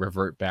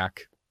revert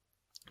back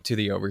to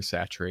the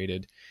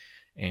oversaturated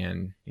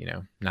and,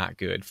 not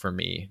good for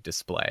me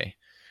display.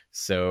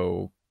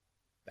 So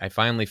I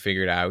finally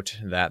figured out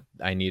that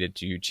I needed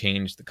to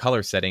change the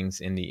color settings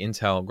in the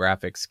Intel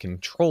graphics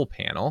control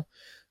panel,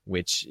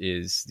 which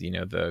is,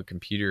 the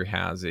computer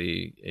has an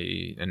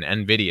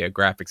NVIDIA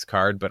graphics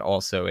card, but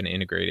also an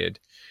integrated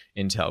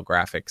Intel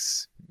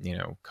graphics,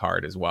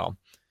 card as well.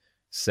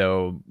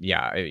 So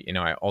yeah,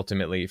 I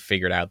ultimately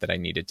figured out that I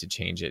needed to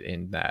change it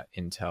in that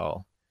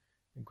Intel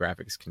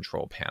graphics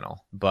control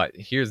panel. But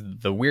here's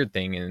the weird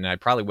thing, and I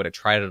probably would have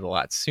tried it a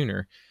lot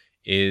sooner,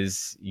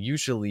 is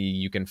usually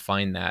you can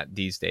find that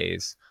these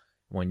days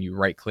when you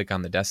right click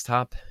on the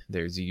desktop,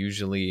 there's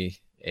usually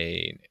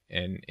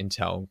an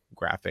Intel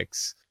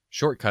graphics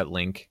shortcut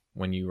link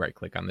when you right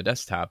click on the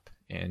desktop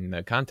in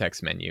the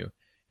context menu.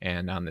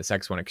 And on this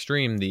X1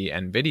 Extreme, the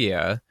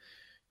NVIDIA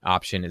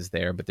option is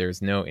there, but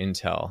there's no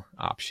Intel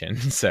option.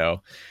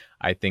 So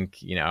I think,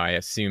 I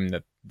assume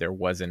that there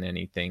wasn't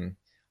anything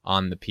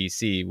on the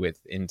PC with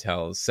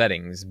Intel's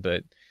settings,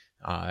 but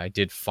I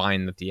did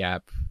find that the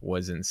app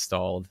was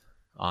installed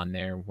on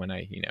there when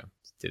I,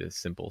 did a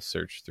simple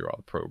search through all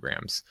the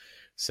programs.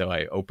 So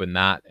I opened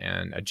that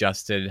and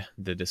adjusted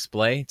the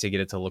display to get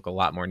it to look a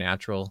lot more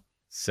natural.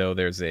 So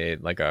there's a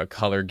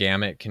color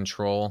gamut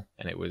control,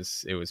 and it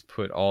was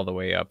put all the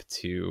way up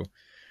to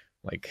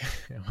like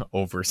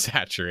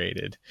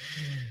oversaturated,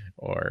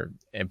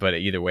 but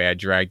either way, I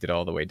dragged it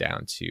all the way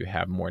down to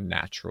have more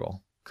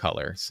natural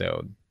color.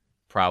 So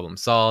problem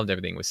solved,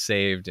 everything was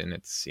saved, and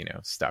it's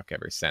stuck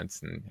ever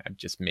since. And I've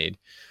just made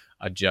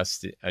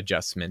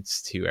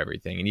adjustments to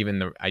everything,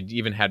 and I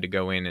even had to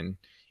go in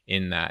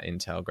that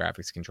Intel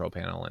graphics control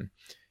panel and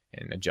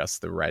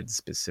adjust the red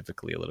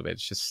specifically a little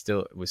bit.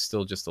 It was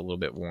still just a little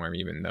bit warm,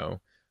 even though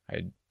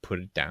I put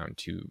it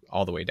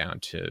all the way down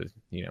to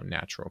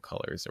natural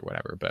colors or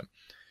whatever. But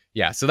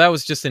yeah, so that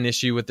was just an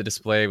issue with the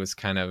display. It was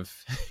kind of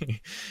it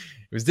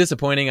was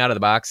disappointing out of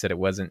the box that it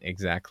wasn't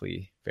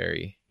exactly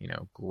very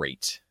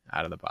great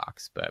out of the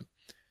box. But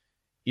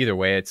either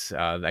way, it's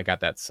I got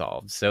that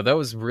solved. So that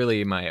was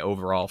really my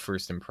overall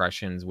first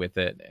impressions with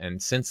it.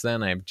 And since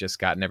then, I've just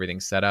gotten everything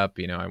set up.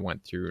 I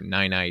went through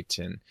Ninite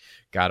and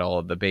got all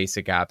of the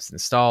basic apps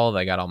installed.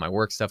 I got all my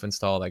work stuff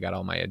installed. I got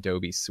all my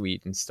Adobe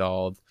Suite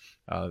installed,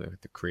 the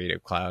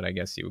Creative Cloud, I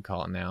guess you would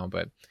call it now.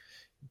 But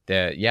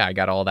I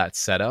got all that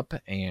set up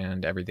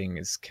and everything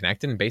is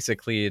connected. And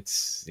basically,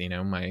 it's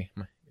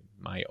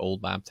my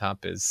old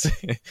laptop is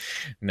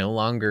no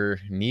longer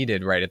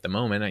needed right at the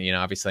moment.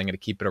 Obviously I'm going to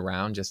keep it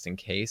around just in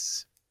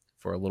case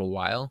for a little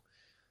while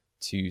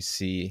to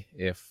see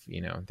if,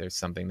 there's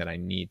something that I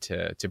need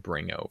to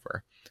bring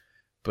over.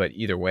 But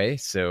either way,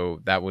 so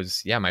that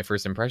was, my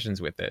first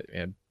impressions with it.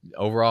 And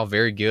overall,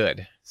 very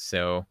good.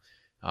 So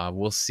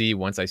we'll see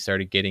once I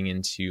started getting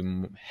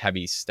into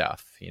heavy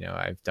stuff.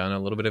 I've done a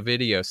little bit of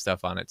video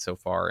stuff on it so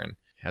far, and it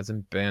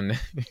hasn't been,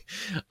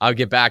 I'll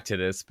get back to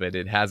this, but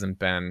it hasn't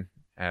been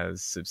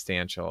as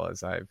substantial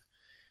as I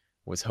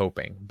was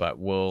hoping. But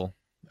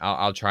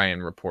I'll try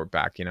and report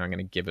back. I'm going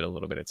to give it a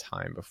little bit of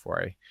time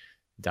before I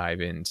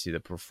dive into the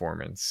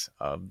performance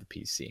of the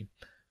PC.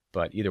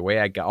 But either way,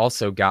 I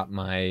also got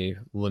my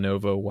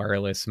Lenovo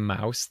wireless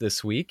mouse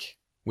this week,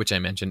 which I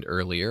mentioned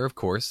earlier. Of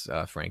course,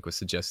 Frank was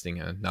suggesting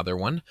another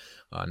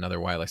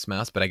wireless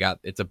mouse, but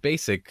it's a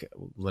basic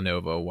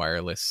Lenovo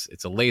wireless.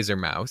 It's a laser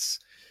mouse.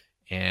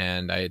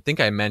 And I think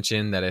I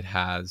mentioned that it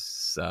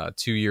has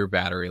 2-year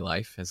battery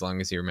life, as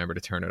long as you remember to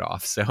turn it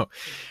off. So,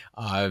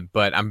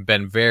 but I've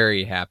been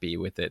very happy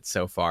with it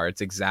so far.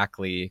 It's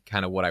exactly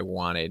kind of what I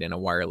wanted in a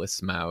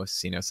wireless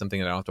mouse. Something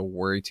that I don't have to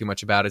worry too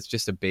much about. It's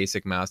just a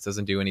basic mouse,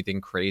 doesn't do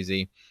anything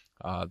crazy.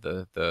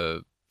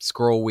 The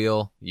scroll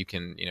wheel, you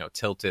can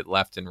tilt it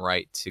left and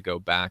right to go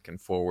back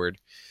and forward,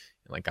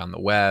 like on the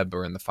web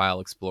or in the File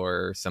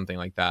Explorer or something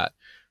like that,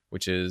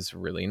 which is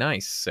really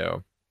nice.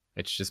 So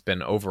it's just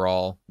been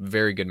overall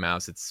very good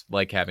mouse. It's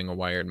like having a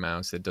wired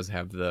mouse. It does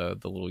have the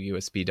little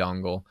USB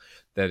dongle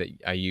that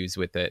I use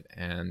with it.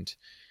 And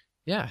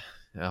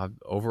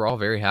overall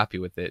very happy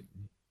with it.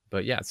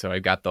 But so I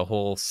got the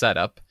whole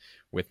setup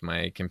with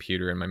my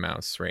computer and my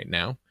mouse right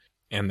now.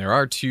 And there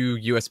are 2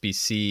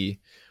 USB-C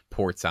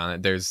ports on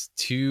it. There's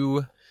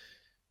 2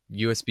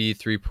 USB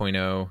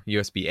 3.0,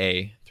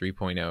 USB-A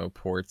 3.0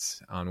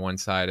 ports on one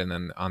side. And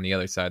then on the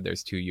other side,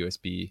 there's 2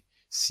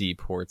 USB-C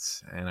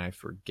ports, and I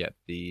forget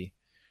the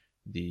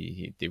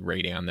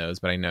rating on those,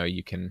 but I know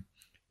you can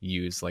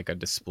use like a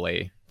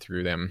display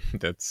through them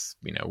that's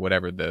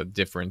whatever the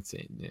different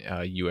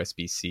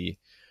USB-C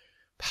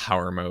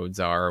power modes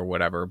are or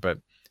whatever. But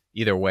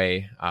either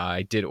way,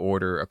 I did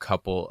order a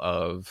couple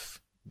of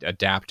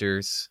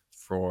adapters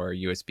for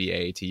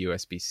USB-A to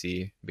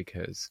USB-C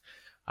because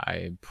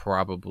I'm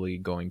probably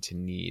going to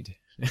need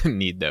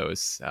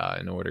those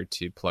in order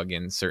to plug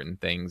in certain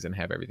things and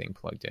have everything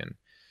plugged in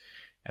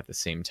at the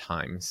same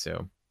time.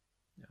 So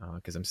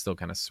because I'm still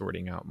kind of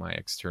sorting out my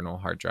external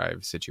hard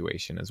drive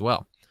situation as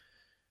well.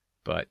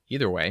 But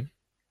either way,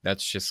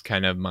 that's just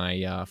kind of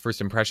my first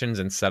impressions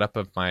and setup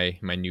of my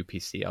new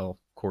PC. I'll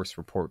of course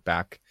report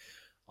back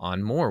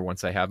on more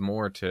once I have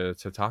more to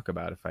talk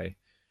about, if I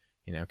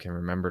can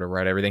remember to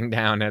write everything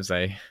down as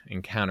I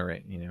encounter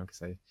it,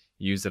 because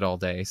use it all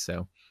day,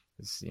 so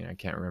I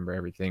can't remember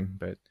everything,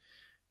 but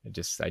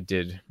I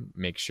did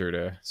make sure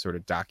to sort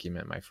of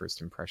document my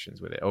first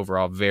impressions with it.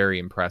 Overall, very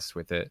impressed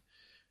with it.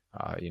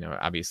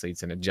 Obviously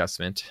it's an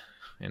adjustment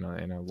in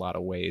a lot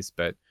of ways,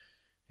 but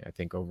I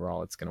think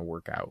overall it's going to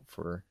work out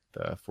for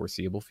the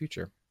foreseeable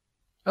future.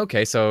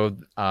 Okay, so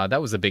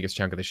that was the biggest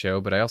chunk of the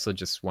show, but I also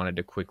just wanted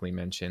to quickly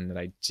mention that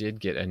I did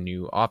get a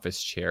new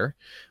office chair.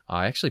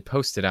 I actually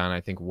posted on,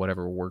 I think,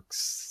 Whatever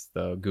Works,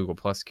 the Google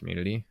Plus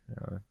community,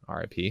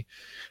 RIP,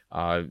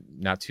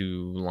 not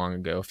too long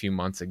ago, a few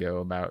months ago,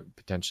 about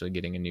potentially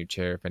getting a new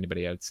chair if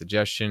anybody had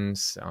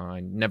suggestions.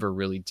 I never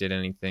really did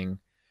anything.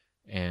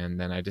 And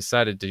then I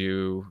decided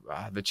to,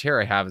 the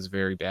chair I have is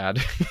very bad.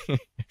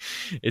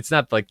 It's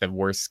not like the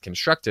worst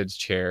constructed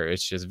chair.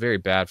 It's just very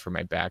bad for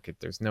my back.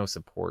 There's no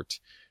support.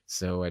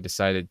 So I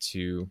decided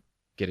to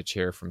get a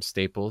chair from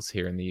Staples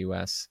here in the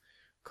US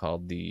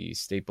called the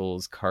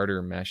Staples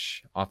Carter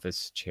Mesh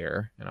Office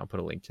Chair. And I'll put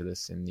a link to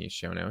this in the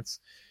show notes.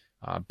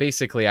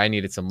 Basically, I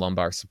needed some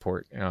lumbar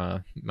support.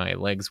 My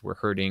legs were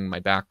hurting. My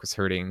back was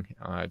hurting.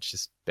 It's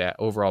just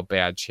overall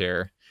bad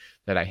chair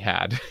that I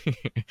had,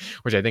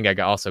 which I think I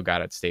also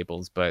got at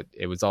Staples, but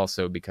it was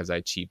also because I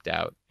cheaped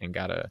out and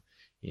got a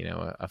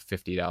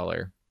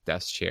 $50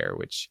 desk chair,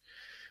 which,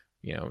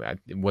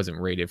 it wasn't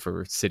rated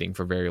for sitting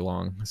for very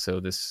long. So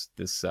this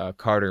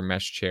Carter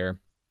mesh chair,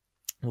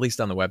 at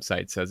least on the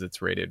website, says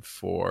it's rated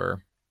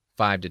for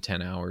 5 to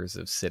 10 hours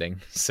of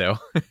sitting. So,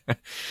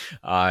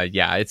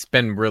 it's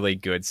been really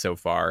good so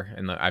far.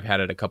 And I've had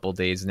it a couple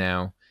days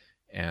now,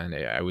 and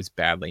I was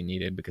badly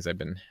needed because I've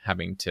been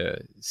having to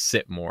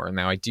sit more.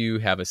 Now I do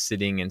have a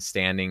sitting and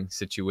standing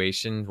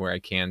situation where I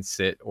can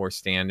sit or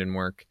stand and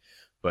work,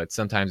 but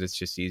sometimes it's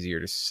just easier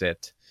to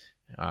sit,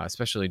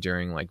 especially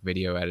during like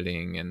video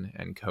editing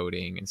and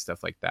coding and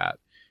stuff like that.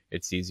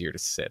 It's easier to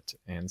sit.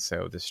 And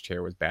so this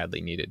chair was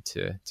badly needed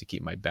to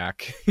keep my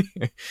back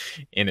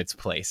in its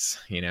place,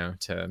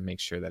 to make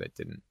sure that it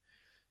didn't,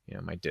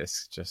 my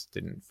disc just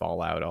didn't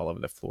fall out all over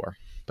the floor.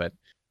 But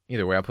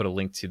either way, I'll put a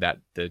link to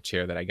the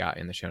chair that I got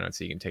in the show notes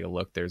so you can take a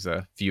look. There's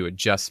a few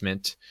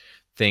adjustment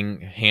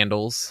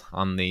handles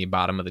on the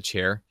bottom of the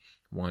chair,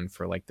 one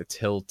for like the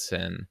tilt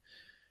and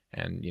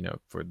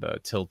for the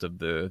tilt of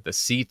the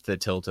seat, the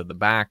tilt of the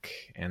back,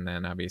 and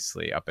then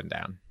obviously up and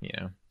down,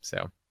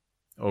 So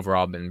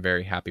overall, I've been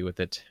very happy with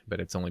it,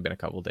 but it's only been a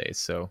couple days,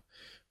 so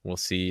we'll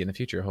see in the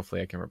future.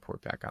 Hopefully I can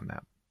report back on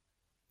that.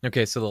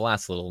 Okay, so the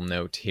last little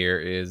note here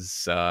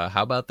is,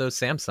 how about those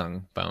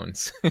Samsung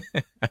phones?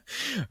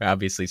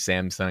 Obviously,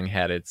 Samsung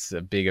had its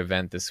big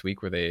event this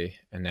week where they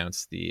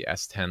announced the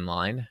S10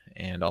 line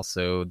and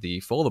also the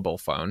foldable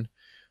phone.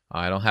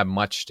 I don't have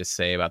much to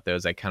say about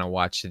those. I kind of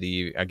watched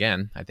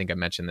again, I think I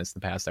mentioned this in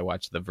the past, I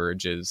watched The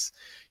Verge's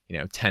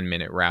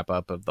 10-minute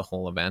wrap-up of the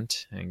whole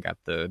event and got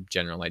the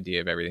general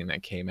idea of everything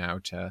that came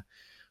out.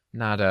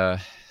 Not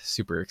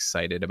super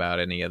excited about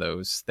any of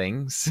those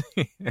things.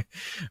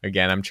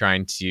 Again, I'm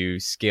trying to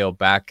scale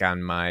back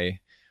on my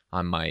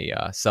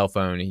cell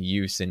phone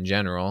use in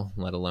general,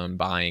 let alone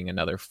buying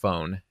another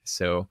phone.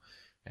 So,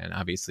 and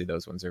obviously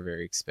those ones are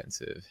very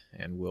expensive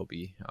and will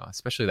be,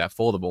 especially that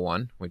foldable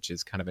one, which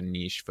is kind of a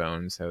niche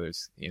phone. So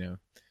there's, I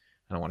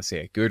don't want to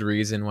say a good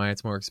reason why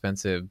it's more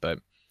expensive, but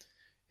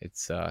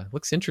it's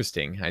looks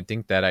interesting. I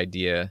think that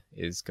idea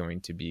is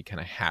going to be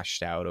kind of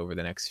hashed out over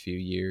the next few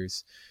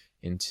years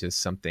into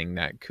something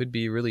that could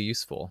be really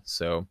useful.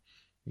 So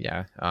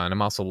yeah, and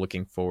I'm also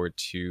looking forward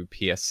to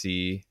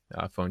PSC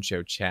Phone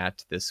Show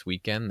Chat this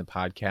weekend, the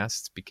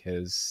podcast,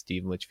 because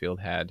Steve Litchfield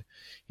had,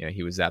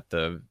 he was at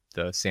the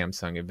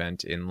Samsung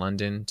event in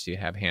London to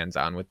have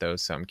hands-on with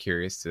those. So I'm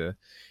curious to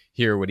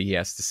hear what he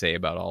has to say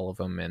about all of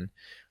them. And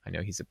I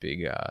know he's a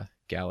big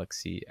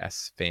Galaxy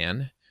S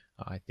fan.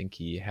 I think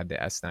he had the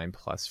S9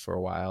 Plus for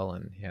a while,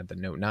 and he had the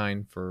Note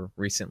 9 for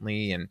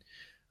recently, and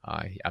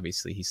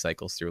obviously he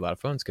cycles through a lot of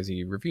phones because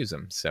he reviews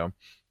them. So,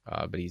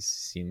 but he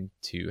seemed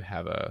to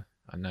have a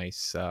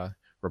nice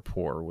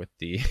rapport with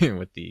the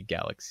with the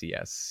Galaxy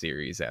S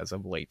series as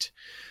of late.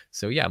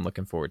 So yeah, I'm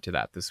looking forward to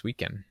that this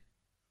weekend.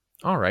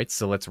 All right,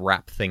 so let's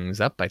wrap things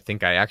up. I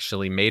think I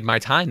actually made my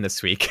time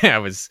this week. I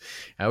always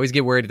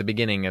get worried at the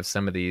beginning of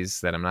some of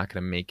these that I'm not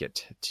going to make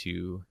it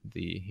to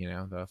the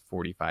the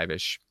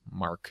 45-ish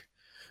mark.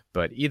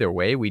 But either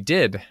way, we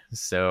did.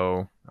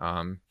 So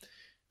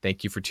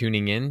thank you for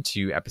tuning in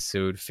to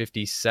episode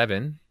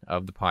 57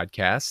 of the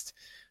podcast.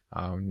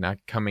 Not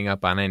coming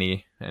up on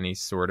any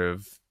sort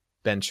of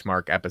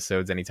benchmark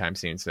episodes anytime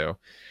soon. So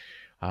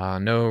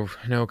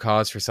no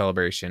cause for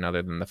celebration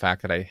other than the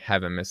fact that I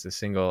haven't missed a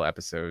single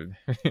episode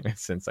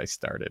since I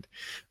started.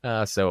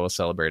 So we'll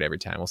celebrate every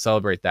time. We'll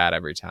celebrate that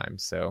every time.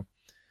 So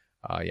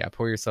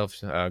pour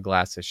yourself a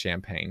glass of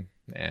champagne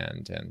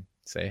and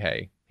say,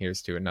 hey,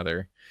 here's to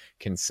another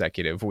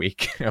consecutive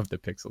week of the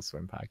Pixel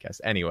Swim podcast.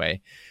 Anyway,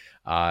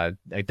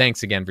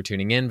 thanks again for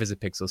tuning in.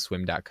 Visit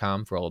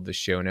pixelswim.com for all of the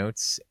show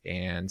notes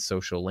and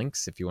social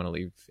links if you want to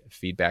leave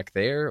feedback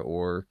there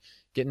or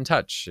get in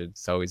touch.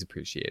 It's always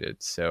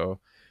appreciated. So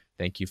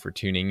thank you for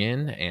tuning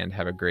in and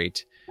have a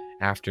great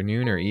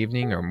afternoon or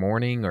evening or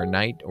morning or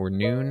night or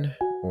noon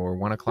or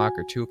 1 o'clock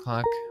or 2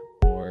 o'clock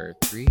or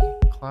 3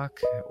 o'clock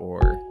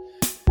or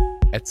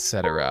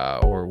etc.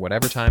 or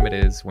whatever time it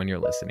is when you're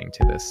listening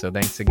to this. So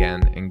thanks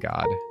again, and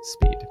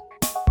Godspeed.